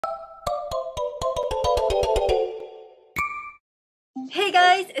Hey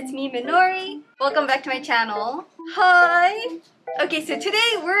guys, it's me Minori. Welcome back to my channel. Hi! Okay, so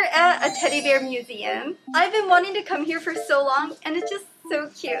today we're at a teddy bear museum. I've been wanting to come here for so long and it's just so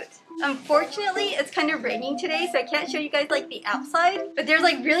cute. Unfortunately, it's kind of raining today, so I can't show you guys like the outside, but there's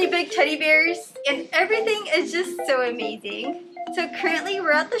like really big teddy bears and everything is just so amazing. So currently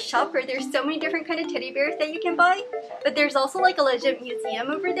we're at the shop where there's so many different kind of teddy bears that you can buy, but there's also like a legit museum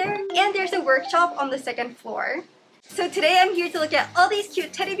over there, and there's a workshop on the second floor. So today I'm here to look at all these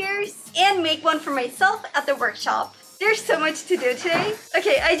cute teddy bears and make one for myself at the workshop. There's so much to do today.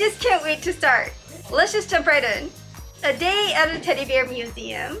 Okay, I just can't wait to start. Let's just jump right in. A day at a teddy bear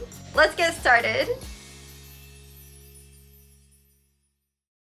museum. Let's get started.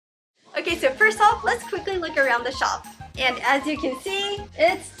 Okay, so first off, let's quickly look around the shop. And as you can see,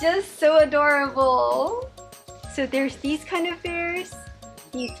 it's just so adorable. So there's these kind of bears,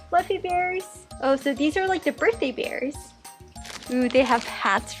 these fluffy bears. Oh, so these are like the birthday bears. Ooh, they have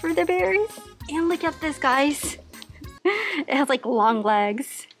hats for the bears. And look at this, guys. It has like long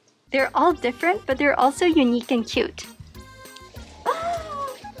legs. They're all different, but they're also unique and cute.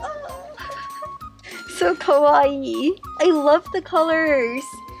 Oh, so kawaii. I love the colors.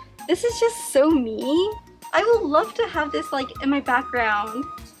 This is just so me. I would love to have this like in my background.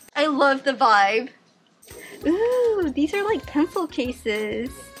 I love the vibe. Ooh, these are like pencil cases.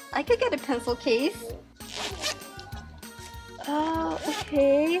 I could get a pencil case. Oh,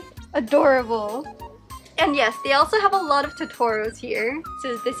 okay. Adorable. And yes, they also have a lot of Totoros here.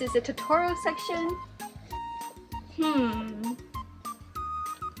 So this is the Totoro section.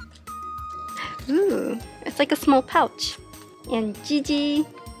 Ooh, it's like a small pouch. And Gigi.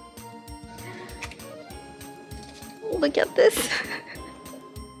 Look at this.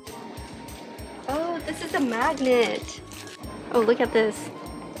 Oh, this is a magnet. Oh, look at this.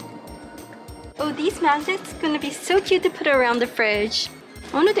 Oh, these magnets are gonna be so cute to put around the fridge.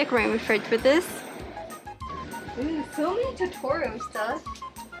 I want to decorate my fridge with this. Ooh, so many Totoro stuff.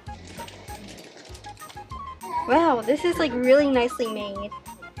 Wow, this is like really nicely made.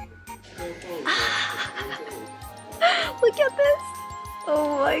 Look at this.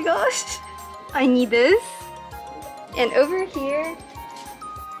 Oh my gosh. I need this. And over here,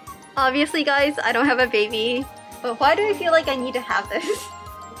 obviously guys, I don't have a baby. But why do I feel like I need to have this?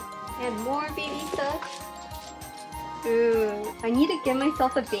 And more baby stuff. Ooh, I need to get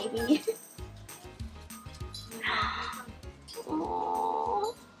myself a baby.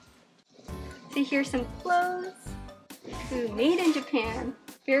 Aww. So here's some clothes. Ooh, made in Japan.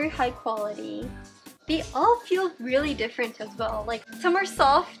 Very high quality. They all feel really different as well. Like some are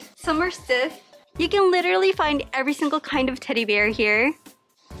soft, some are stiff. You can literally find every single kind of teddy bear here.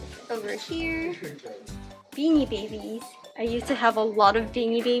 Over here, Beanie Babies. I used to have a lot of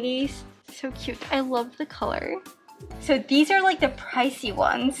Beanie Babies. So cute. I love the color. So these are like the pricey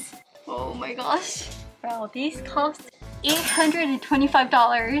ones. Oh my gosh. Wow, these cost $825.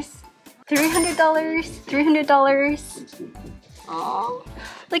 $300, $300. Aww.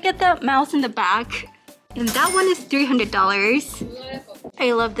 Look at that mouse in the back. And that one is $300.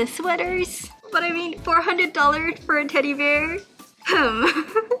 I love the sweaters. But I mean, $400 for a teddy bear?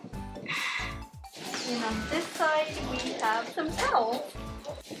 And on this side, we have some towels.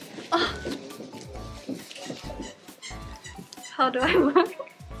 Oh. How do I look?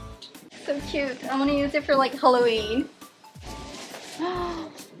 So cute. I want to use it for like Halloween.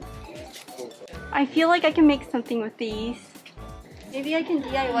 I feel like I can make something with these. Maybe I can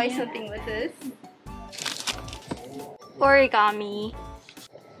DIY something with this. Origami.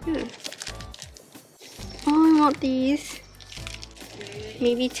 Ooh. Oh, I want these.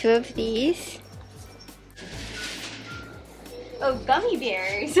 Maybe 2 of these. Oh, gummy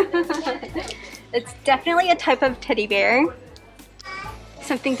bears. It's definitely a type of teddy bear.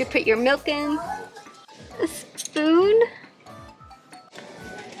 Something to put your milk in. A spoon.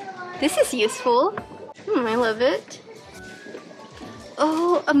 This is useful. I love it.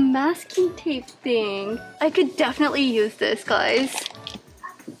 Oh, a masking tape thing. I could definitely use this, guys.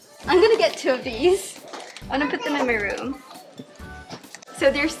 I'm gonna get 2 of these. I'm gonna put them in my room. So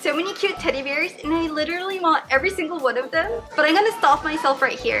there's so many cute teddy bears and I literally want every single one of them, but I'm gonna stop myself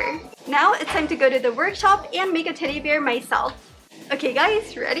right here. Now it's time to go to the workshop and make a teddy bear myself. Okay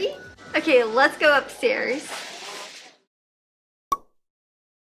guys, ready? Okay, let's go upstairs.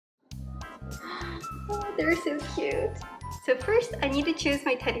 Oh, they're so cute. So first I need to choose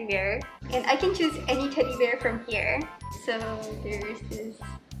my teddy bear, and I can choose any teddy bear from here. So there's this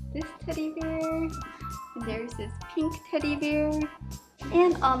teddy bear, and there's this pink teddy bear,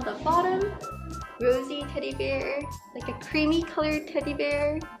 and on the bottom, rosy teddy bear, like a creamy colored teddy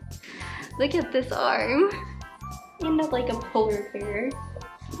bear. Look at this arm. and like a polar bear.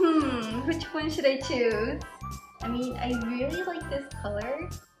 Which one should I choose? I mean, I really like this color.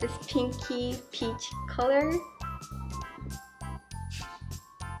 This pinky peach color.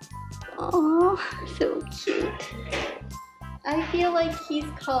 Oh, so cute. I feel like he's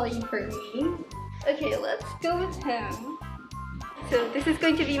calling for me. Okay, let's go with him. So this is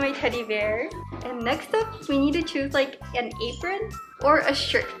going to be my teddy bear. And next up, we need to choose like an apron or a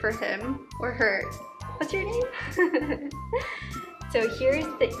shirt for him or her. What's your name? So here's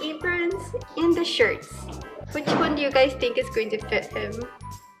the aprons and the shirts. Which one do you guys think is going to fit him?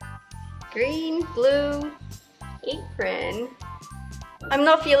 Green, blue, apron. I'm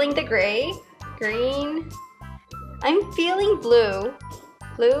not feeling the gray. Green. I'm feeling blue.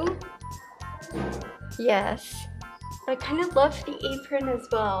 Blue? Yes. I kind of love the apron as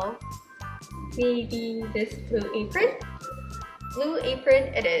well. Maybe this blue apron? Blue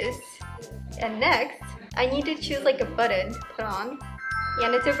apron it is. And next, I need to choose like a button to put on.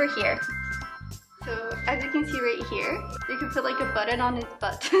 And it's over here. So as you can see right here, you can put like a button on his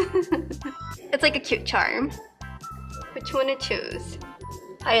butt. It's like a cute charm. Which one to choose?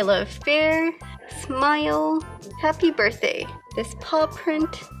 I love bear, smile, happy birthday, this paw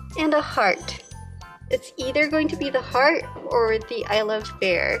print, and a heart. It's either going to be the heart or the I love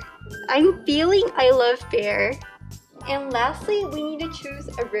bear. I'm feeling I love bear. And lastly, we need to choose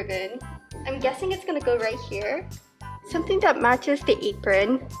a ribbon. I'm guessing it's gonna go right here. Something that matches the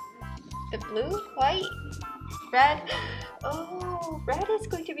apron. The blue, white, red. Oh, red is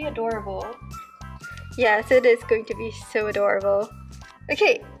going to be adorable. Yes, it is going to be so adorable.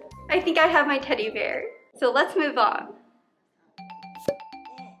 Okay, I think I have my teddy bear. So let's move on. So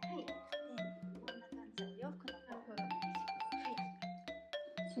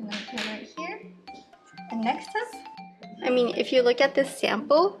I'm gonna put it right here. And next up, I mean, if you look at this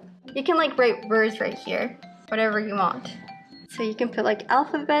sample, you can like write words right here, whatever you want. So you can put like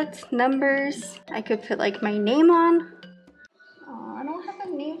alphabets, numbers. I could put like my name on. Oh, I don't have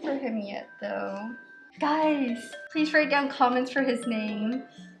a name for him yet though. Guys, please write down comments for his name.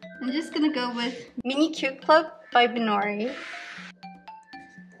 I'm just gonna go with Mini Cute Club by Minori.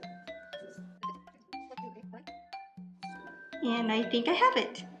 And I think I have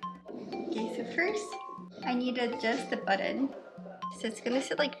it. Okay, so first, I need to adjust the button. So it's gonna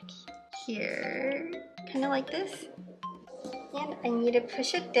sit like here, kind of like this. And I need to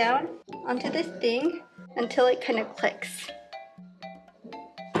push it down onto this thing until it kind of clicks.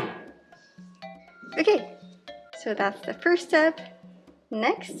 Okay, so that's the first step.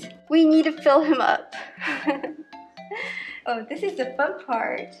 Next, we need to fill him up. Oh, this is the fun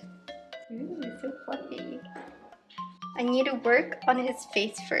part. Ooh, so fluffy. I need to work on his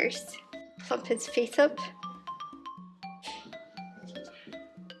face first. Plump his face up.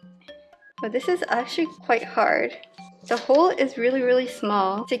 But this is actually quite hard. The hole is really, really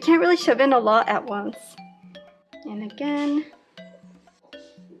small, so you can't really shove in a lot at once. And again.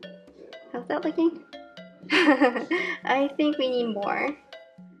 How's that looking? I think we need more.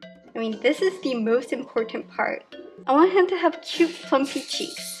 I mean, this is the most important part. I want him to have cute, plumpy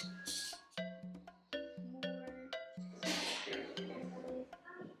cheeks.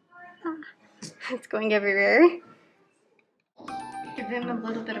 It's going everywhere. Give him a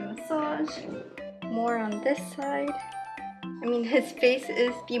little bit of massage. More on this side. I mean, his face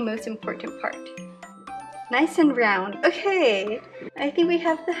is the most important part. Nice and round. Okay, I think we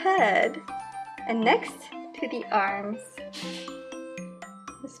have the head. And next, to the arms.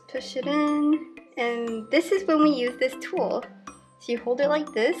 Just push it in. And this is when we use this tool. So you hold it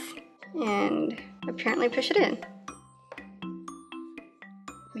like this and apparently push it in.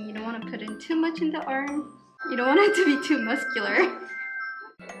 You don't want to put in too much in the arm. You don't want it to be too muscular.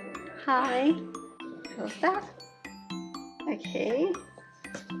 Hi. How's that? Okay.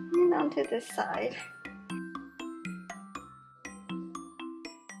 And onto this side.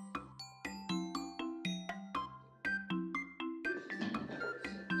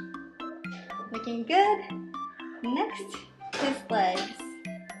 Looking good. Next, his legs.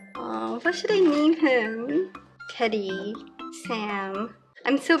 Oh, what should I name him? Teddy, Sam.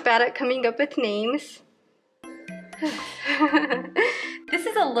 I'm so bad at coming up with names. This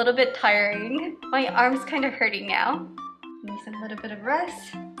is a little bit tiring. My arm's kind of hurting now. Need some little bit of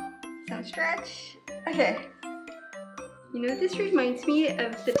rest, some stretch. Okay. You know, this reminds me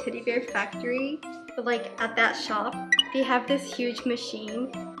of the teddy bear factory, but like at that shop, they have this huge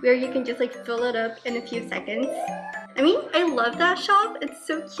machine where you can just like fill it up in a few seconds. I mean, I love that shop. It's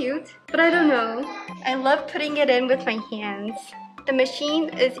so cute, but I don't know. I love putting it in with my hands. The machine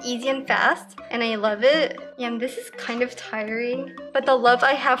is easy and fast, and I love it. And this is kind of tiring, but the love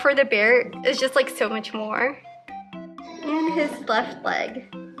I have for the bear is just like so much more. And his left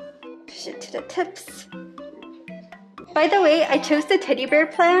leg. Push it to the tips. By the way, I chose the teddy bear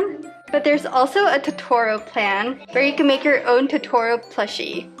plan, but there's also a Totoro plan where you can make your own Totoro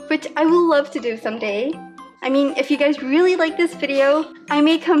plushie, which I will love to do someday. I mean, if you guys really like this video, I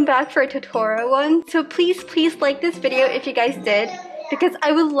may come back for a Totoro one, so please like this video if you guys did, because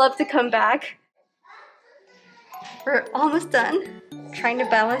I would love to come back. We're almost done. Trying to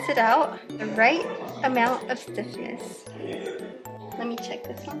balance it out, the right amount of stiffness. Let me check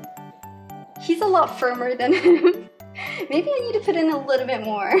this one. He's a lot firmer than him. Maybe I need to put in a little bit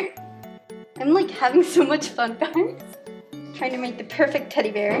more. I'm like having so much fun, guys. Trying to make the perfect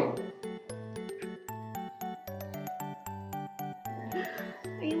teddy bear.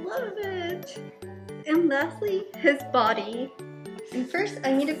 I love it. And lastly, his body. And first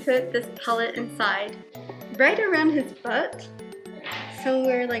I need to put this pellet inside, right around his butt.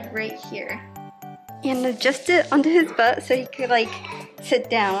 Somewhere like right here. And adjust it onto his butt so he could like sit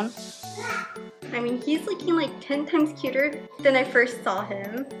down. I mean, he's looking like 10 times cuter than I first saw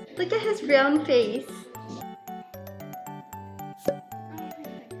him. Look at his round face.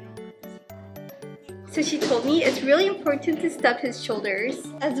 So she told me it's really important to stuff his shoulders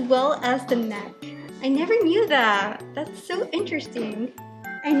as well as the neck. I never knew that. That's so interesting.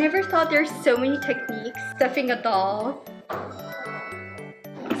 I never thought there's so many techniques stuffing a doll.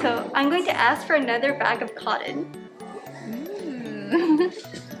 So I'm going to ask for another bag of cotton.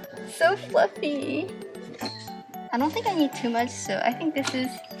 So fluffy. I don't think I need too much, so I think this is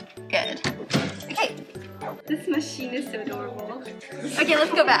good. Okay, this machine is so adorable. Okay,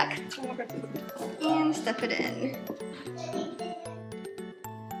 let's go back. And stuff it in.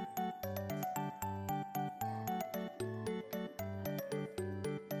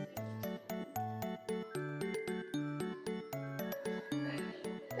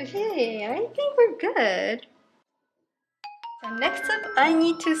 Okay, I think we're good. So next up, I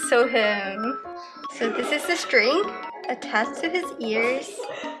need to sew him. So this is the string attached to his ears.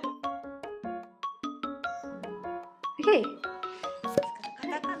 Okay.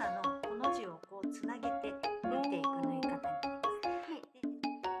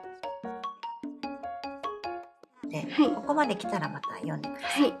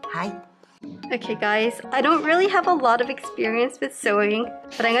 Okay guys, I don't really have a lot of experience with sewing,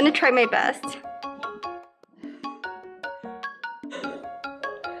 but I'm gonna try my best.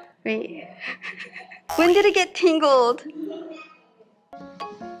 Wait. When did it get tangled?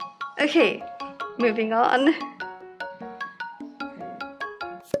 Okay, moving on.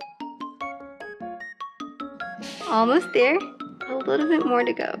 Almost there. A little bit more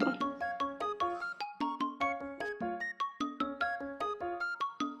to go.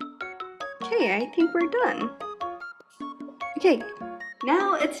 Okay, I think we're done. Okay,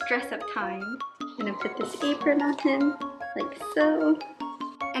 now it's dress up time. I'm gonna put this apron on him, like so.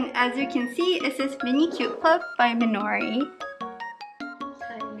 And as you can see, it says Mini Cute Club by Minori.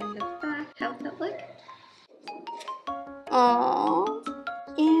 Tie him in the back. How's that look? Aww.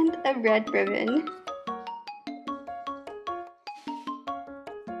 And a red ribbon.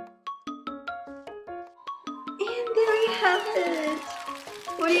 And there we have it.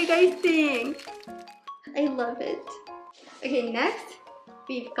 What do you guys think? I love it. Okay, next,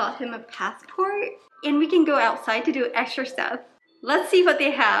 we've got him a passport. And we can go outside to do extra stuff. Let's see what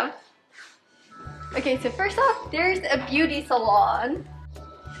they have. Okay, so first off, there's a beauty salon.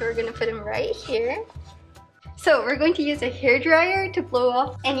 So we're gonna put him right here. So we're going to use a hairdryer to blow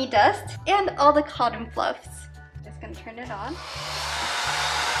off any dust and all the cotton fluffs. Just gonna turn it on.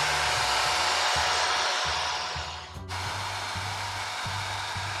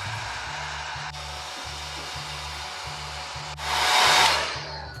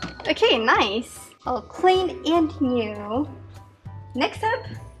 Okay, nice. All clean and new. Next up,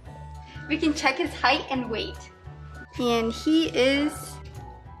 we can check his height and weight. And he is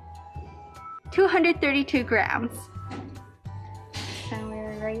 232 grams.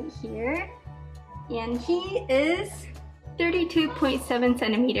 Somewhere right here. And he is 32.7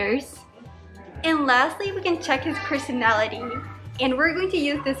 centimeters. And lastly, we can check his personality. And we're going to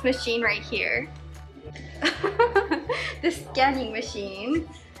use this machine right here. The scanning machine.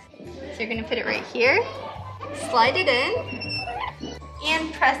 So you're gonna put it right here, slide it in,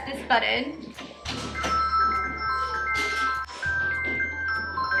 and press this button.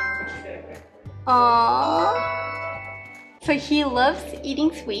 Aww. So he loves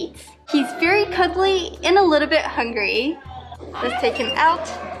eating sweets. He's very cuddly and a little bit hungry. Let's take him out.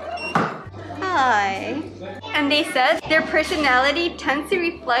 Hi. And they said their personality tends to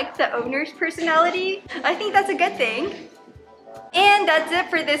reflect the owner's personality. I think that's a good thing. And that's it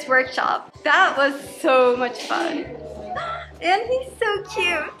for this workshop. That was so much fun. And he's so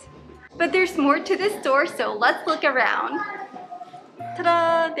cute. But there's more to this store, so let's look around.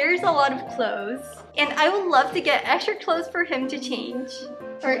 Ta-da! There's a lot of clothes. And I would love to get extra clothes for him to change.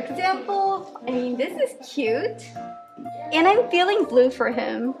 For example, I mean, this is cute. And I'm feeling blue for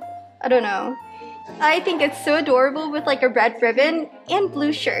him. I don't know. I think it's so adorable with like a red ribbon and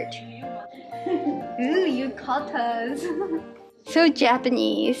blue shirt. Ooh, yukatas. So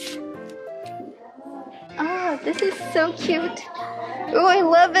Japanese. Ah, this is so cute. Oh, I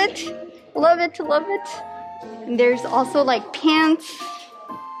love it. Love it, love it. And there's also like pants.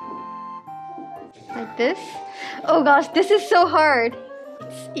 Like this. Oh gosh, this is so hard.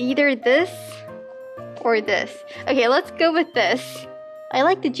 It's either this or this. Okay, let's go with this. I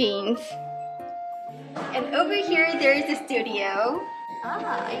like the jeans. And over here, there is the studio.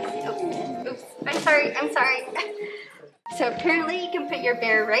 Ah, I see. Oh, oops. I'm sorry, I'm sorry. So apparently you can put your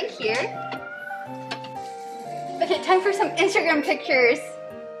bear right here. Okay, time for some Instagram pictures.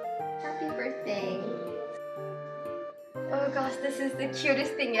 Happy birthday. Oh gosh, this is the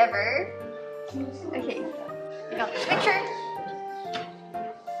cutest thing ever. Okay, I got the picture.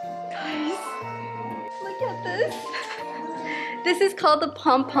 Guys, look at this. This is called the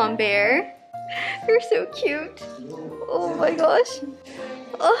pom-pom bear. They're so cute. Oh my gosh.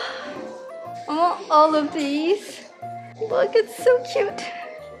 Oh, I want all of these. Look, it's so cute.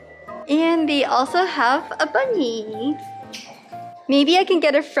 And they also have a bunny. Maybe I can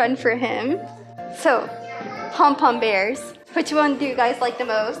get a friend for him. So, pom-pom bears. Which one do you guys like the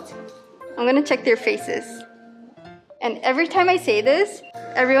most? I'm gonna check their faces. And every time I say this,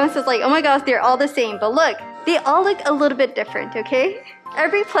 everyone says like, oh my gosh, they're all the same. But look, they all look a little bit different, okay?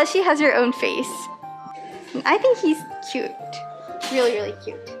 Every plushie has their own face. And I think he's cute. Really, really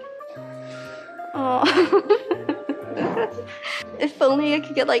cute. Oh. If only I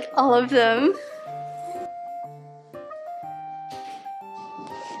could get like all of them.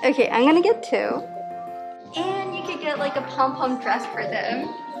 Okay, I'm gonna get 2. And you could get like a pom-pom dress for them.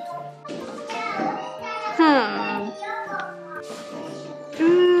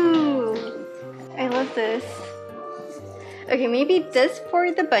 Ooh, I love this. Okay, maybe this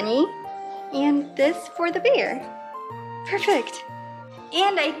for the bunny and this for the bear. Perfect.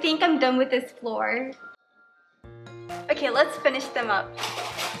 And I think I'm done with this floor. Okay, let's finish them up.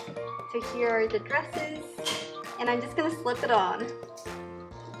 So here are the dresses, and I'm just gonna slip it on.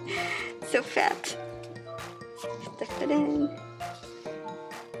 So fat. Stuck it in.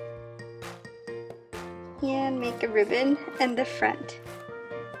 And make a ribbon in the front.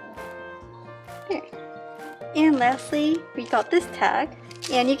 There. And lastly, we got this tag.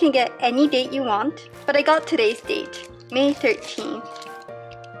 And you can get any date you want, but I got today's date, May 13th.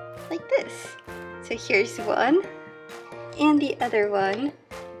 Like this. So here's one. And the other one.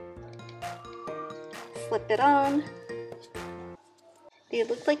 Slip it on. They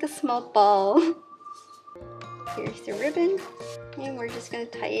look like a small ball. Here's the ribbon. And we're just gonna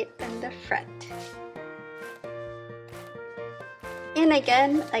tie it in the front. And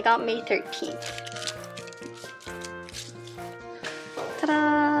again, I got May 13th.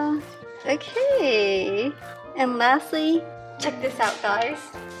 Ta-da! Okay. And lastly, check this out, guys.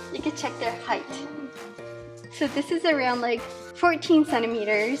 You can check their height. So this is around like 14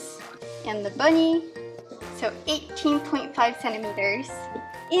 centimeters. And the bunny, so 18.5 centimeters.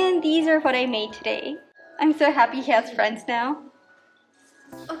 And these are what I made today. I'm so happy he has friends now.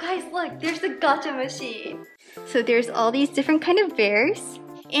 Oh guys, look, there's the gacha machine. So there's all these different kind of bears.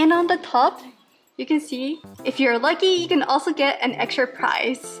 And on the top, you can see, if you're lucky, you can also get an extra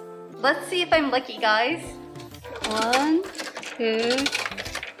prize. Let's see if I'm lucky, guys. 1, 2,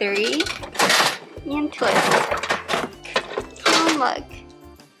 3, and twist. Come on, luck.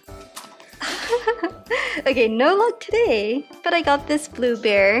 Okay, no luck today, but I got this blue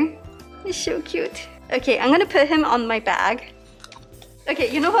bear. He's so cute. Okay, I'm gonna put him on my bag. Okay,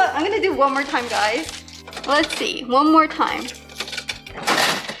 you know what? I'm gonna do one more time, guys. Let's see, one more time.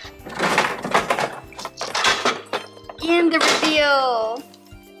 And the reveal!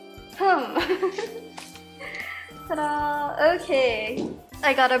 Ta-da! Okay,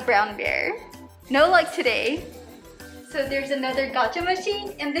 I got a brown bear. No luck today. So there's another gacha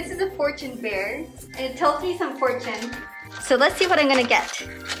machine, and this is a fortune bear. And it tells me some fortune. So let's see what I'm gonna get.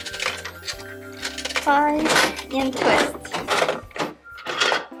 5 and twist.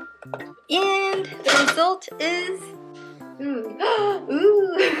 And the result is... Ooh.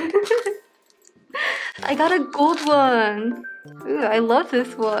 Ooh. I got a gold one. Ooh, I love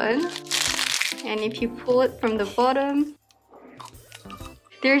this one. And if you pull it from the bottom,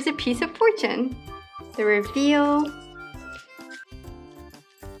 there's a piece of fortune. The reveal.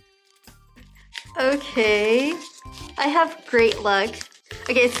 Okay. I have great luck.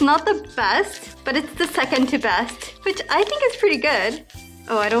 Okay, it's not the best, but it's the second to best, which I think is pretty good.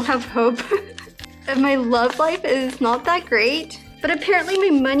 Oh, I don't have hope. And my love life is not that great, but apparently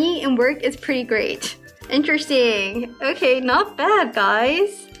my money and work is pretty great. Interesting. Okay, not bad,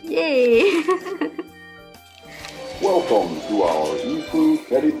 guys. Yay. Welcome to our Ifu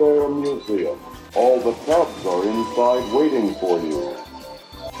Teddybear Museum. All the tubs are inside waiting for you.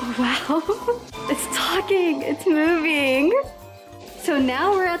 Oh, wow. It's talking. It's moving. So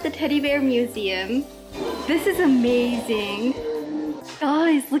now we're at the Teddy Bear Museum. This is amazing.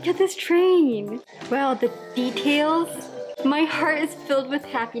 Guys, look at this train. Wow, the details. My heart is filled with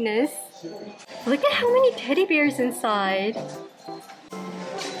happiness. Look at how many teddy bears inside.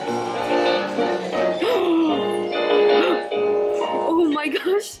 Oh my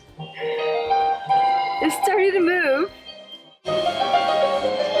gosh. It's starting to move.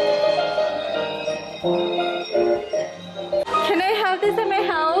 Can I have this at my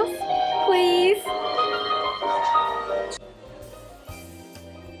house, please?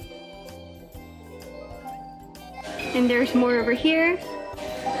 And there's more over here.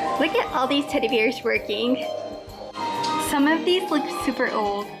 Look at all these teddy bears working. Some of these look super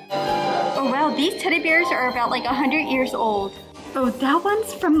old. Oh wow, these teddy bears are about like 100 years old. Oh, that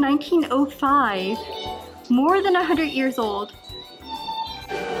one's from 1905. More than 100 years old.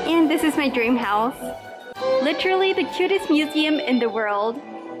 And this is my dream house. Literally the cutest museum in the world.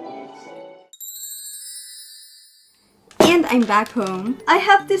 And I'm back home. I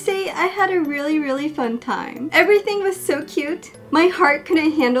have to say, I had a really fun time. Everything was so cute. My heart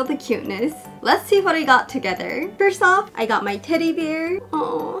couldn't handle the cuteness. Let's see what I got together. First off, I got my teddy bear.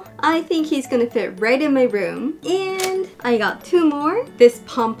 Oh, I think he's gonna fit right in my room. And I got two more. This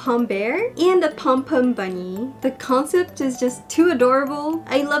pom-pom bear and a pom-pom bunny. The concept is just too adorable.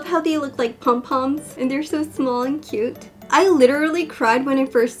 I love how they look like pom-poms and they're so small and cute. I literally cried when I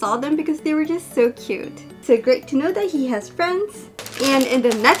first saw them because they were just so cute. So great to know that he has friends. And in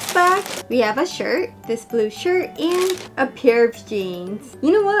the next bag, we have a shirt, this blue shirt, and a pair of jeans.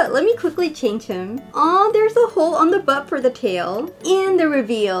 You know what? Let me quickly change him. Aw, there's a hole on the butt for the tail. And the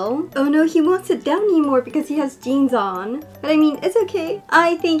reveal. Oh no, he won't sit down anymore because he has jeans on. But I mean, it's okay.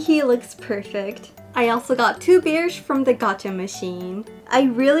 I think he looks perfect. I also got two bears from the gacha machine. I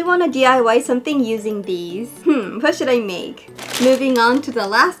really want to DIY something using these. What should I make? Moving on to the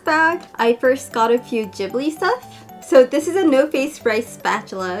last bag, I first got a few Ghibli stuff. So this is a no-face rice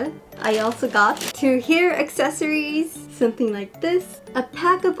spatula. I also got two hair accessories, something like this, a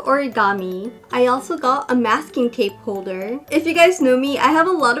pack of origami. I also got a masking tape holder. If you guys know me, I have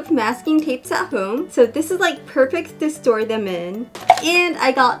a lot of masking tapes at home, so this is like perfect to store them in. And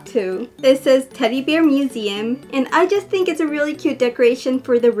I got two. This says Teddy Bear Museum, and I just think it's a really cute decoration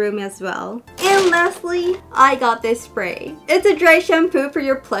for the room as well. And lastly, I got this spray. It's a dry shampoo for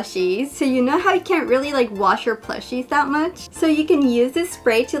your plushies, so you know how you can't really like wash your plushies that much? So you can use this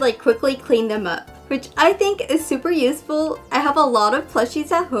spray to like quickly clean them up, which I think is super useful. I have a lot of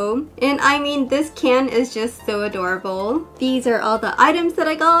plushies at home, and I mean, this can is just so adorable. These are all the items that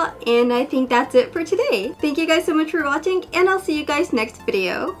I got, and I think that's it for today. Thank you guys so much for watching, and I'll see you guys next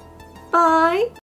video. Bye!